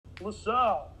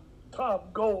LaSalle, Tom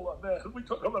Gola, man. We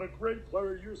talked about a great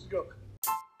player years ago.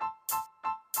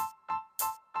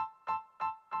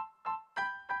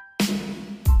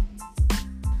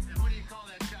 What do you call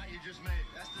that shot you just made?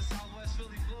 That's the Southwest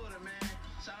Philly, Florida, man.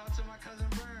 Shout out to my cousin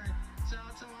Vern. Shout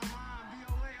out to my mom.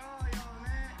 BOA, all y'all,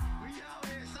 man. We out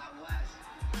here, Southwest.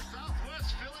 The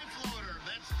Southwest Philly, Florida.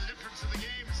 That's the difference of the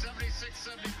game,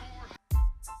 76-74.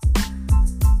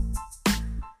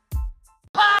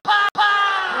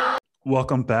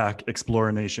 Welcome back,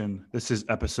 Explorer Nation. This is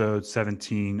episode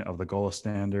 17 of the Gola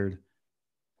Standard.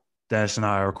 Dennis and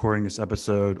I are recording this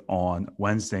episode on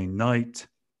Wednesday night.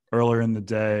 Earlier in the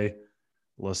day,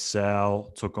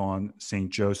 LaSalle took on St.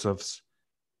 Joseph's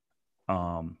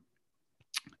in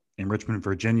Richmond,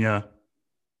 Virginia.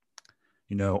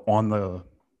 You know, on the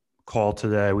call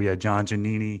today, we had John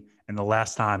Giannini, and the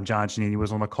last time John Giannini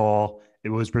was on the call, it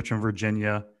was Richmond,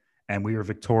 Virginia, and we were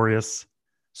victorious.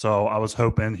 So I was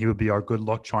hoping he would be our good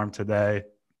luck charm today.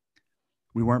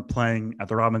 We weren't playing at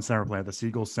the Robins Center, we were playing at the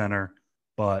Siegel Center,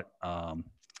 but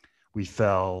we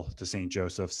fell to St.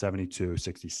 Joseph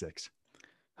 72-66.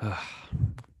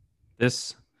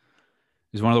 This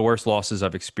is one of the worst losses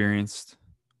I've experienced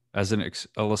as a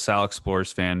LaSalle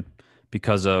Explorers fan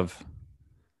because of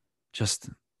just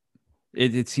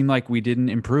it seemed like we didn't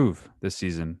improve this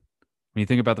season. When you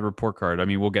think about the report card, I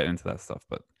mean, we'll get into that stuff,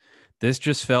 but this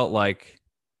just felt like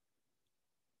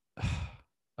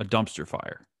a dumpster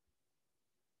fire.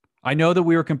 I know that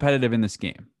we were competitive in this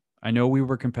game.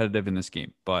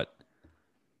 But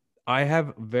I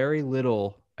have very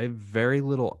little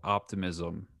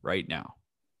optimism right now.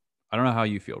 I don't know how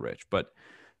you feel, Rich, but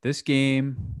this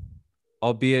game,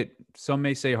 albeit some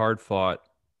may say hard fought,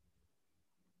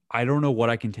 I don't know what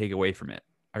I can take away from it.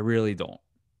 I really don't.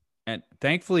 And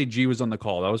thankfully, G was on the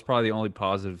call. That was probably the only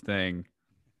positive thing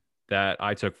that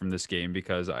I took from this game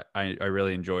because I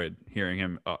really enjoyed hearing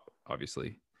him.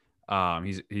 Obviously,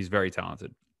 he's very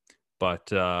talented, but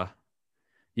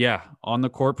yeah, on the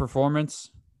court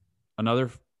performance,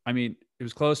 it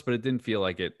was close, but it didn't feel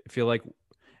like it. It felt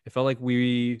like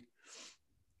we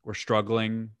were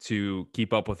struggling to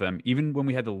keep up with them. Even when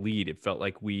we had the lead, it felt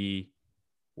like we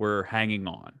were hanging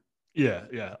on.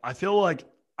 Yeah. I feel like,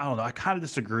 I don't know, I kind of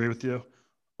disagree with you.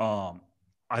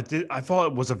 I thought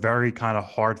it was a very kind of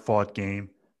hard-fought game.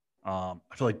 I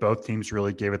feel like both teams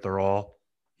really gave it their all.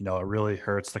 You know, it really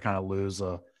hurts to kind of lose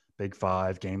a Big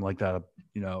Five game like that,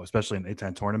 you know, especially in the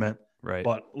A10 tournament. Right.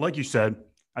 But like you said,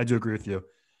 I do agree with you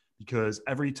because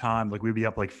every time, like, we'd be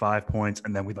up like 5 points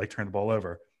and then we'd like turn the ball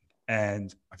over.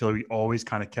 And I feel like we always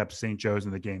kind of kept St. Joe's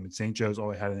in the game, and St. Joe's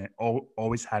always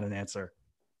had an answer.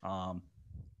 You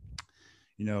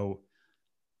know,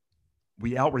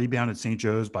 we out-rebounded St.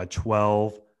 Joe's by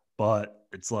 12, but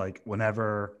it's like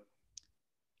whenever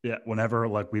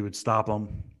like we would stop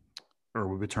them or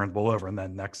we would turn the ball over, and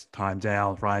then next time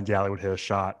down, Ryan Daly would hit a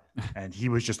shot, and he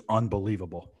was just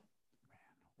unbelievable.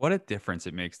 What a difference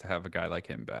it makes to have a guy like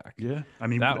him back. Yeah. I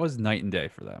mean, that was night and day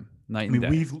for them. Night and day.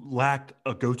 We've lacked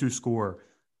a go-to scorer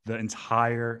the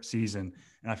entire season,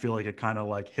 and I feel like it kind of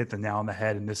like hit the nail on the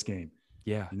head in this game.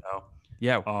 Yeah. You know?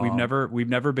 Yeah. We've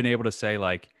never been able to say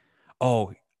like,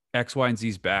 oh, X, Y, and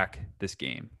Z's back this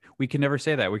game. We can never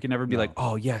say that. We can never be like,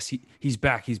 oh yes, he's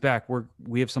back. He's back.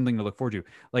 We have something to look forward to.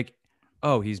 Like,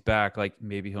 oh, he's back. Like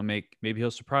maybe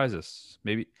he'll surprise us.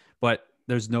 Maybe, but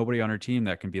there's nobody on our team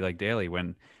that can be like Daly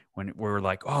when we're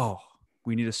like, oh,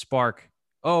 we need a spark.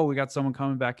 Oh, we got someone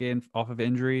coming back in off of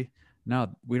injury.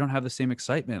 No, we don't have the same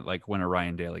excitement like when a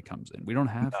Ryan Daly comes in. We don't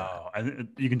have that. And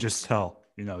you can just tell.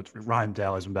 You know, Ryan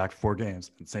Daly's been back 4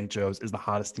 games, and St. Joe's is the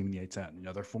hottest team in the A10. You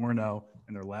know, they're 4-0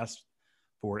 in their last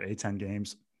 4 A10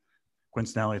 games.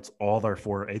 Coincidentally, it's all their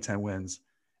 4 A10 wins.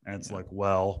 And it's like,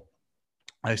 well,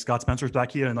 like Scott Spencer's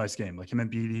back. He had a nice game. Like him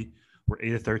and Beatty were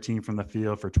 8 of 13 from the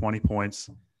field for 20 points.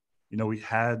 You know, we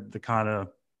had the kind of,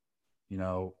 you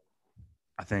know,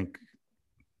 I think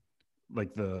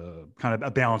like the kind of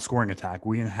a balanced scoring attack.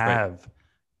 We didn't have,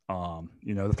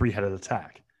 you know, the 3-headed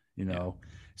attack. You know,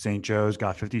 St. Joe's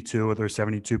got 52 of their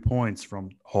 72 points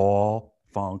from Hall,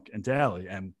 Funk, and Daly.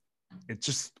 And it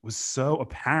just was so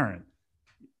apparent.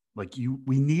 Like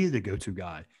we needed a go-to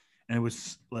guy. And it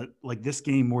was like this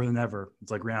game more than ever.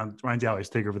 It's like Ryan Daly's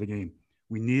take over the game.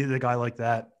 We needed a guy like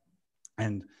that.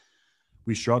 And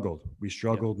we struggled. We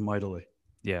struggled mightily.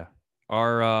 Yeah.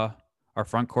 Our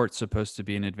front court's supposed to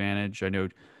be an advantage. I know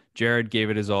Jared gave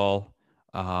it his all.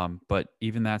 But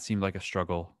even that seemed like a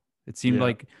struggle. It seemed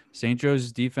like St.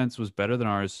 Joe's defense was better than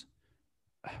ours,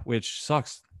 which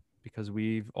sucks because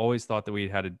we've always thought that we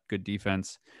had a good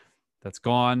defense. That's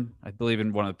gone. I believe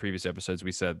in one of the previous episodes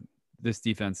we said this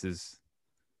defense is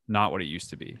not what it used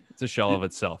to be. It's a shell of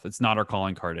itself. It's not our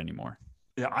calling card anymore.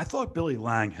 Yeah, I thought Billy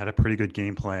Lang had a pretty good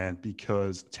game plan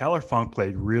because Taylor Funk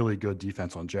played really good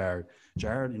defense on Jared.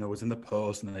 Jared, was in the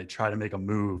post and they tried to make a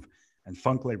move, and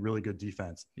Funk played really good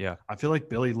defense. Yeah. I feel like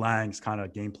Billy Lang's kind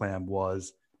of game plan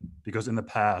was because in the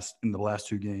past, in the last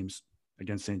 2 games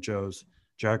against St. Joe's,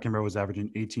 Jared Kimber was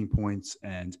averaging 18 points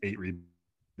and 8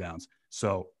 rebounds.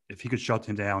 So if he could shut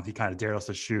him down, he kind of dared us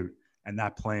to shoot. And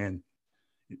that plan,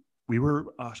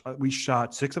 we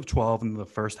shot 6 of 12 in the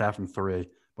first half from 3,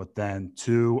 but then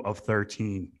 2 of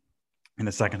 13 in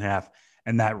the second half.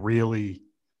 And that really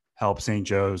helped St.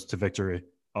 Joe's to victory.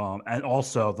 And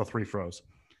also the 3 throws.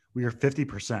 We were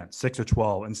 50%, 6 of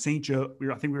 12. And St. Joe,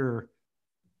 I think we were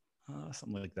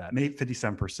something like that, maybe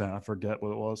 57%. I forget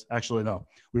what it was. Actually, no.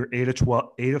 We were 8 of 12,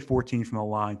 8 of 14 from the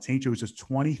line. St. Joe's was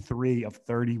 23 of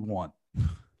 31.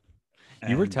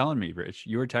 You were telling me, Rich,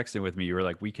 you were texting with me. You were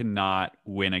like, we cannot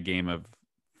win a game of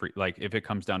free. Like, if it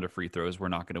comes down to free throws, we're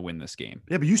not going to win this game.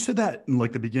 Yeah, but you said that in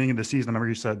like the beginning of the season. I remember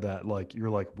you said that, like, you're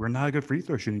like, we're not a good free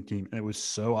throw shooting team. And it was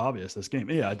so obvious this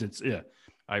game. Yeah, I did. Yeah.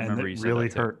 I remember you said really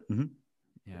that too. hurt. Mm-hmm.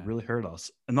 Yeah. It really hurt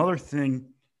us. Another thing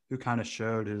who kind of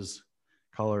showed his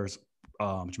colors,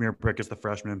 Jameer Brick is the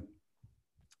freshman.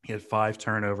 He had 5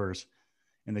 turnovers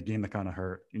in the game that kind of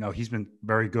hurt. He's been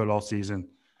very good all season,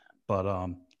 but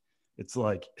it's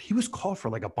like he was called for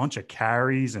like a bunch of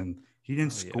carries and he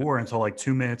didn't score until like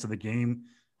 2 minutes of the game,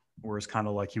 where it's kind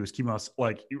of like he was keeping us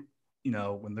like,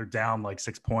 when they're down like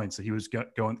 6 points, so he was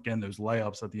getting those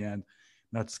layups at the end. And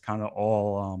that's kind of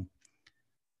all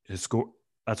his score.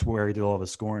 That's where he did all of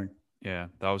his scoring. Yeah,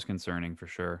 that was concerning for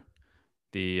sure.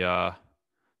 The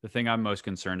thing I'm most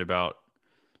concerned about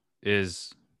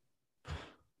is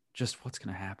just what's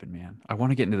going to happen, man. I want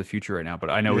to get into the future right now,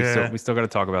 but I know we still got to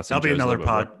talk about St. There'll be Joe's another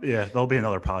pod. Yeah, there'll be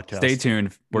another podcast. Stay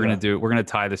tuned. We're gonna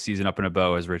tie the season up in a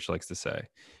bow, as Rich likes to say,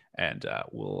 and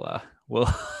we'll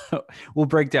we'll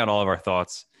break down all of our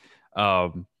thoughts.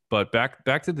 But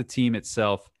back to the team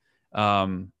itself.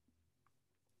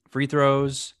 Free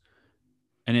throws,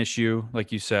 an issue,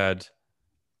 like you said.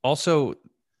 Also,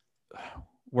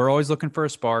 we're always looking for a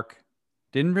spark.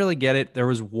 Didn't really get it. There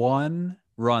was one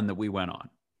run that we went on.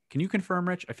 Can you confirm,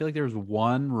 Rich? I feel like there was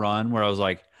one run where I was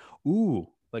like, ooh,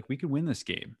 like we could win this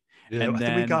game. Yeah, and I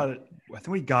think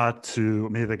we got to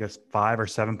maybe like a 5 or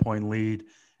 7 point lead.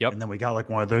 Yep. And then we got like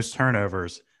one of those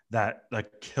turnovers that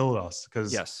killed us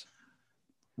because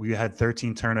we had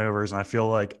 13 turnovers. And I feel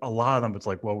like a lot of them, it's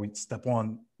like, well, we step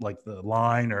on like the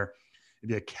line or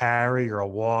maybe a carry or a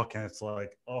walk. And it's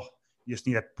like, oh, you just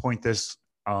need to point this,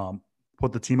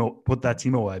 put that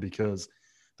team away because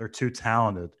they're too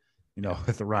talented,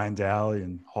 with the Ryan Daly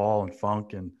and Hall and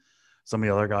Funk and some of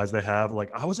the other guys they have.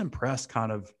 Like, I was impressed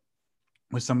kind of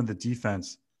with some of the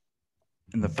defense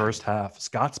in the first half.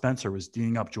 Scott Spencer was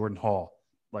D'ing up Jordan Hall.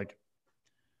 Like,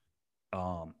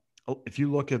 if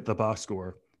you look at the box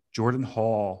score, Jordan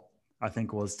Hall, I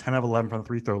think, was 10 of 11 from the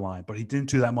free throw line, but he didn't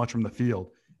do that much from the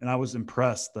field. And I was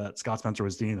impressed that Scott Spencer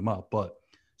was D'ing him up. But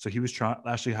so he was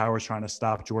Ashley Howard was trying to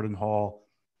stop Jordan Hall,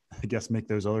 I guess, make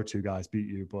those other 2 guys beat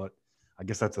you. But I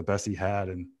guess that's the best he had.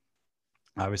 And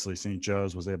obviously St.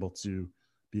 Joe's was able to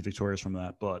be victorious from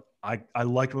that. But I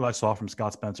liked what I saw from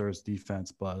Scott Spencer's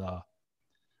defense. But,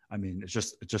 I mean, it's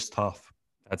just tough.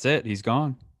 That's it. He's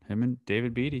gone. Him and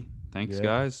David Beatty. Thanks,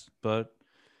 guys. But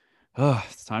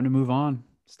it's time to move on.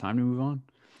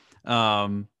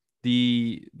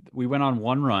 We went on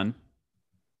one run,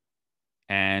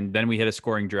 and then we hit a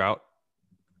scoring drought,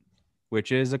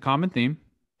 which is a common theme.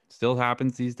 Still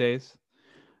happens these days.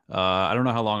 I don't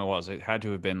know how long it was. It had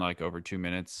to have been like over 2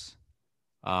 minutes.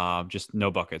 Just no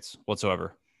buckets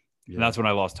whatsoever. Yeah. And that's when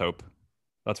I lost hope.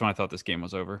 That's when I thought this game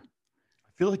was over.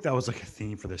 I feel like that was like a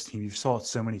theme for this team. You saw it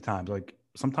so many times. Like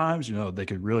sometimes, they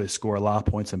could really score a lot of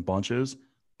points in bunches,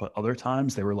 but other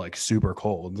times they were like super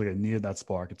cold. It's like it needed that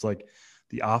spark. It's like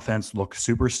the offense looked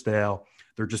super stale.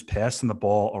 They're just passing the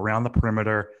ball around the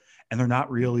perimeter and they're not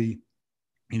really,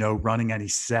 running any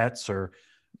sets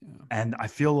and I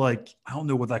feel like, I don't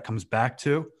know what that comes back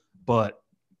to, but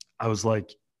I was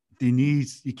like, you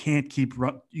can't keep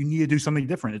you need to do something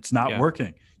different. It's not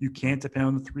working. You can't depend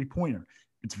on the 3-pointer.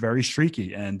 It's very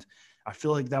streaky. And I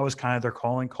feel like that was kind of their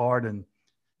calling card. And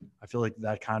I feel like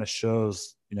that kind of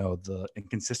shows, the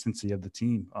inconsistency of the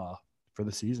team for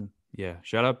the season. Yeah.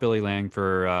 Shout out Billy Lang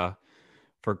for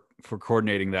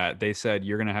coordinating that. They said,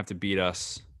 you're going to have to beat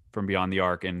us from beyond the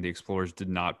arc, and the Explorers did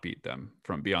not beat them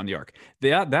from beyond the arc.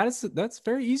 That's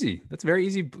very easy. That's a very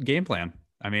easy game plan.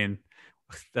 I mean,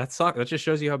 that just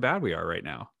shows you how bad we are right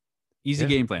now. Easy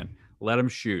game plan. Let them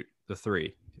shoot the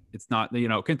 3. It's not,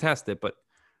 contest it, but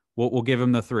we'll give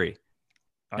them the 3.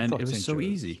 And thought it was St. so Joe's,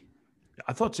 easy.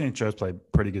 I thought St. Joe's played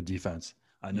pretty good defense.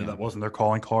 I knew Yeah. that wasn't their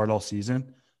calling card all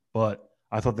season, but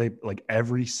I thought they like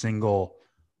every single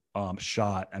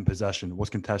shot and possession was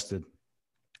contested.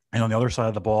 And on the other side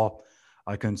of the ball,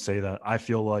 I couldn't say that. I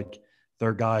feel like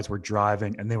their guys were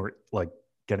driving and they were like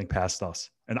getting past us,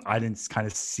 and I didn't kind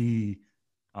of see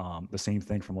the same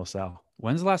thing from LaSalle.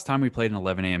 When's the last time we played an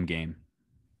 11 a.m. game?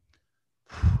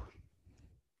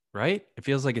 Right? It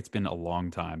feels like it's been a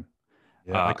long time.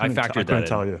 Yeah, I factored that couldn't in.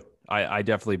 tell you. I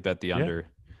definitely bet the Yeah.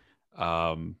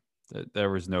 under. There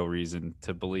was no reason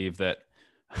to believe that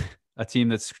a team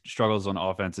that struggles on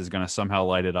offense is going to somehow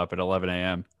light it up at 11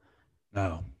 a.m.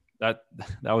 No, That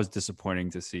was disappointing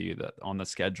to see that on the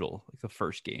schedule, like the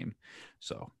first game.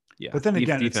 So yeah, but then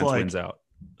again, it's defense like, wins out.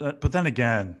 but then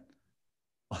again,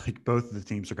 like both of the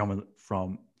teams are coming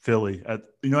from Philly.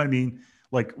 You know what I mean?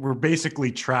 Like we're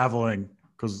basically traveling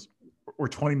because we're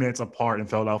 20 minutes apart in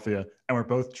Philadelphia, and we're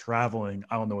both traveling.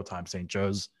 I don't know what time St.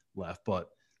 Joe's left, but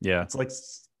Yeah, it's like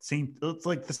It's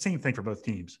like the same thing for both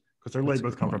teams because they're That's a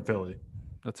both good come point. from Philly.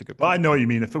 that's a good Well, I point. know what you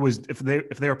mean. If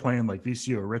they were playing like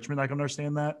VCU or Richmond, I can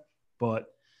understand that. But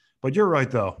you're right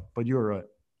though. But you're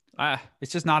right.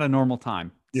 It's just not a normal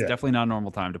time. It's Yeah. definitely not a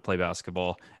normal time to play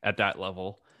basketball at that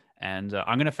level. And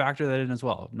I'm going to factor that in as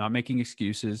well. I'm not making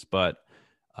excuses, but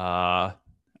I'm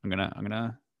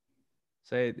gonna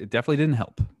say it definitely didn't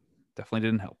help. Definitely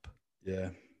didn't help. Yeah.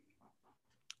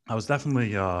 I was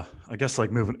definitely I guess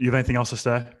like moving. You have anything else to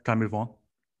say? Can I move on?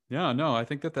 Yeah, no, I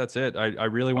think that's it. I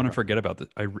really want to Okay. forget about this.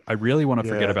 I really want to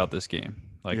forget Yeah. about this game.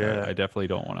 Like Yeah. I definitely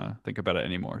don't want to think about it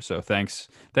anymore. So thanks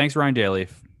Ryan Daly.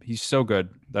 He's so good.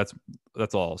 That's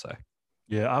all I'll say.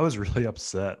 Yeah, I was really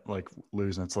upset like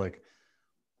losing. It's like,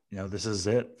 this is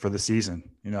it for the season.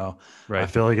 I Right.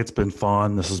 feel like it's been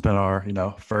fun. This has been our,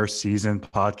 first season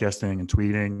podcasting and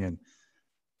tweeting, and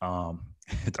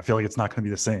I feel like it's not going to be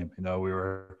the same.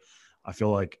 I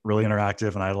feel like really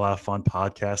interactive, and I had a lot of fun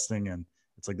podcasting, and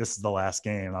it's like, this is the last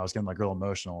game. And I was getting like real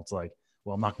emotional. It's like,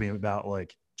 well, I'm not going to be about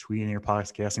like tweeting or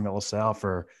podcasting about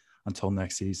LaSalle until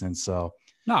next season. So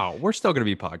No, we're still going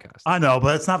to be podcasting. I know,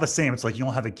 but it's not the same. It's like, you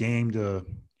don't have a game to,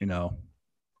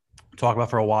 talk about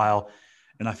for a while.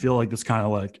 And I feel like this kind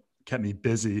of like kept me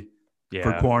busy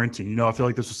for quarantine. I feel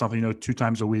like this was something, 2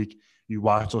 times a week you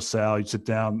watch LaSalle, you sit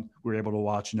down, we were able to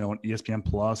watch, on ESPN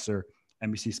Plus or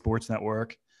NBC Sports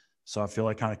Network. So I feel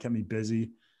like kind of kept me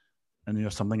busy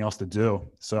and, something else to do.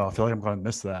 So I feel like I'm going to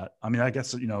miss that. I mean, I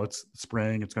guess, it's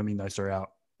spring, it's going to be nicer out.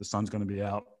 The sun's going to be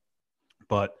out,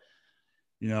 but,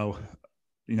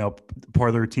 part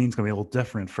of the routine is going to be a little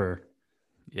different for,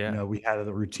 we had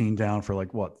the routine down for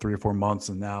like 3 or 4 months,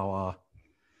 and now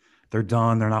they're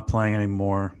done. They're not playing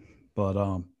anymore. But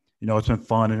it's been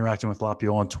fun interacting with a lot of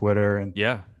people on Twitter, and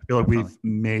Yeah. I feel like definitely. we've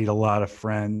made a lot of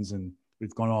friends, and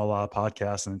we've gone on a lot of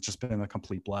podcasts, and it's just been a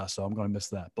complete blast. So I'm going to miss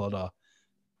that. But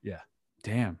yeah,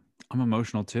 Damn, I'm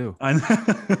emotional too. I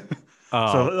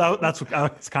Oh. so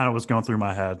that's kind of what's going through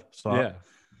my head. So Yeah.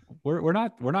 We're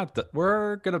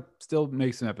gonna still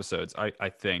make some episodes. I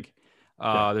think.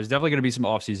 There's definitely gonna be some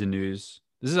off-season news.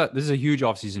 This is a huge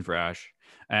off-season for Ash,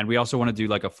 and we also want to do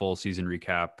like a full season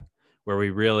recap where we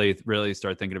really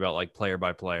start thinking about like player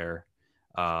by player.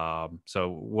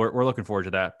 So we're looking forward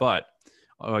to that. But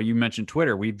you mentioned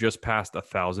Twitter. We've just passed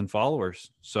 1,000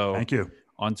 followers. So thank you.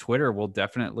 on Twitter, we'll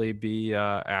definitely be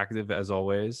active as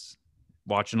always,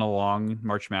 watching along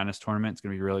March Madness tournament. It's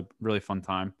gonna be a really, really fun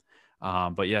time.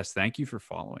 But yes, thank you for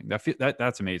following.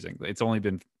 That's amazing. It's only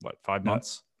been 5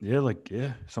 months. Yeah,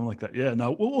 something like that. Yeah,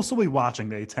 no, we'll still be watching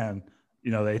the A10, the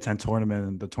A10 tournament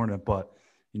and the tournament, but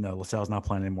LaSalle's not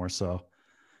playing anymore, so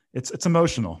it's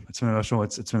emotional. It's been emotional.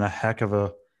 It's been a heck of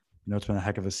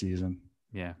a season.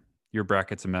 Yeah, your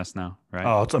bracket's a mess now, right?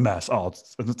 Oh, it's a mess. Oh,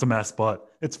 it's a mess, but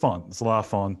it's fun. It's a lot of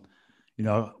fun.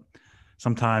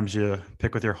 Sometimes you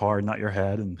pick with your heart, not your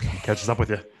head, and it catches up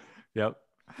with you. Yep.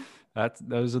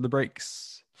 Those are the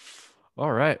breaks.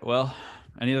 All right. Well,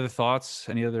 any other thoughts?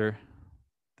 Any other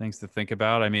things to think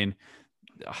about? I mean,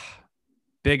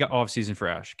 big off season for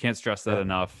Ash. Can't stress that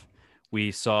enough.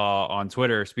 We saw on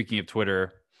Twitter, speaking of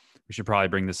Twitter, we should probably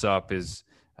bring this up, is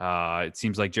it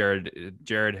seems like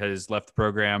Jared has left the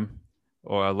program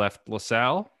or left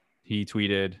LaSalle. He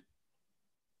tweeted,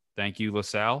 "Thank you,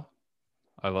 LaSalle.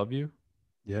 I love you."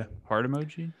 Yeah. Heart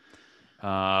emoji.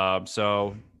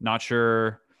 So not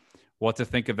sure what to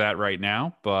think of that right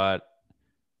now, but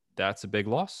that's a big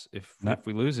loss. If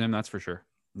we lose him, that's for sure.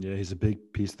 Yeah, he's a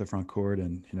big piece of the front court,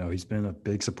 and he's been a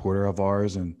big supporter of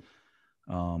ours. And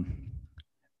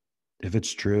if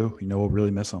it's true, we'll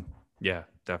really miss him. Yeah,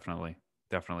 definitely.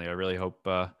 I really hope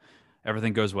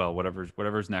everything goes well.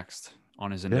 Whatever's next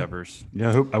on his endeavors.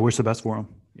 Yeah, I wish the best for him.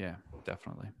 Yeah,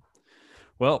 definitely.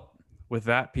 Well, with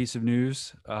that piece of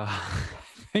news, I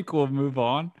think we'll move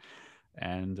on.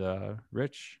 And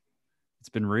Rich, it's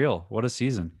been real. What a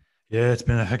season. Yeah, it's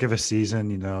been a heck of a season.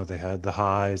 You know, they had the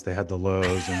highs, they had the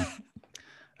lows, and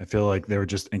I feel like they were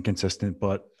just inconsistent.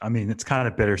 But I mean, it's kind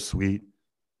of bittersweet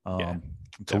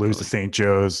to lose to St.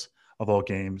 Joe's of all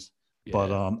games. Yeah.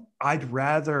 But I'd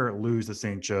rather lose to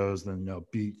St. Joe's than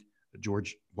beat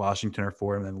George Washington or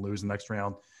Fordham and then lose the next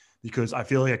round, because I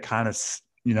feel like it kind of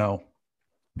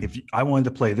if I wanted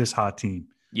to play this hot team,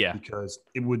 because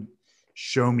it would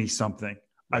show me something.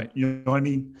 Right. You know what I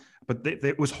mean? But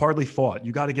it was hardly fought.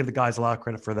 You got to give the guys a lot of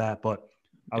credit for that. But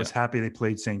I was happy they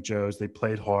played St. Joe's. They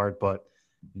played hard, but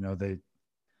they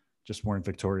just weren't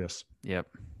victorious. Yep.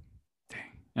 Dang.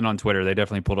 And on Twitter, they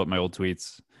definitely pulled up my old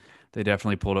tweets.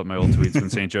 When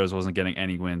St. Joe's wasn't getting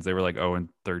any wins. They were like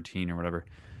 0-13 or whatever.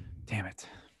 Damn it.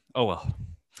 Oh well.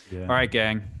 Yeah. All right,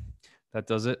 gang. That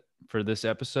does it for this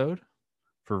episode.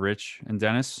 For Rich and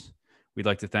Dennis, we'd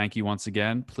like to thank you once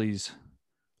again. Please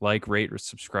like, rate, or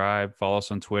subscribe. Follow us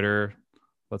on Twitter.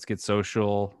 Let's get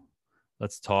social.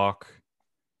 Let's talk.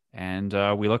 And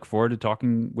we look forward to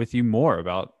talking with you more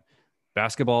about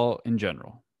basketball in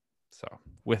general. So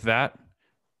with that,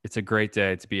 it's a great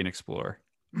day to be an Explorer.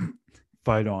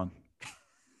 Fight on.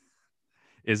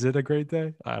 Is it a great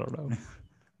day? I don't know.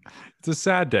 It's a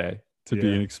sad day to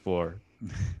be an Explorer.